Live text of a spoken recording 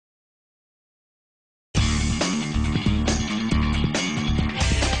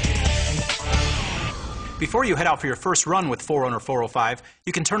Before you head out for your first run with Forerunner 405,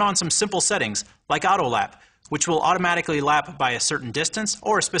 you can turn on some simple settings like auto lap, which will automatically lap by a certain distance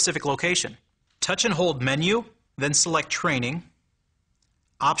or a specific location. Touch and hold menu, then select training,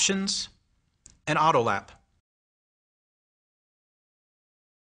 options, and auto lap.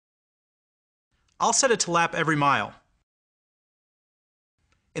 I'll set it to lap every mile.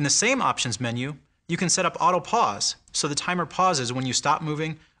 In the same options menu, you can set up auto pause, so the timer pauses when you stop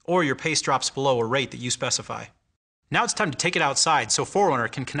moving or your pace drops below a rate that you specify. Now it's time to take it outside so Forerunner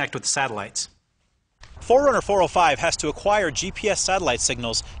can connect with the satellites. Forerunner 405 has to acquire GPS satellite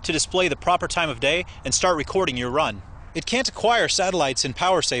signals to display the proper time of day and start recording your run. It can't acquire satellites in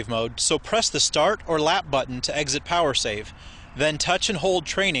power save mode, so press the start or lap button to exit power save. Then touch and hold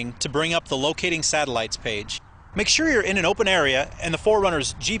training to bring up the locating satellites page. Make sure you're in an open area and the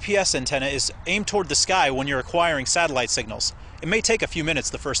Forerunner's GPS antenna is aimed toward the sky when you're acquiring satellite signals. It may take a few minutes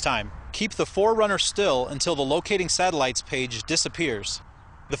the first time. Keep the Forerunner still until the locating satellites page disappears.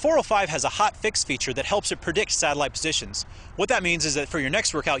 The 405 has a hot fix feature that helps it predict satellite positions. What that means is that for your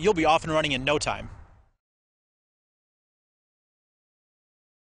next workout, you'll be off and running in no time.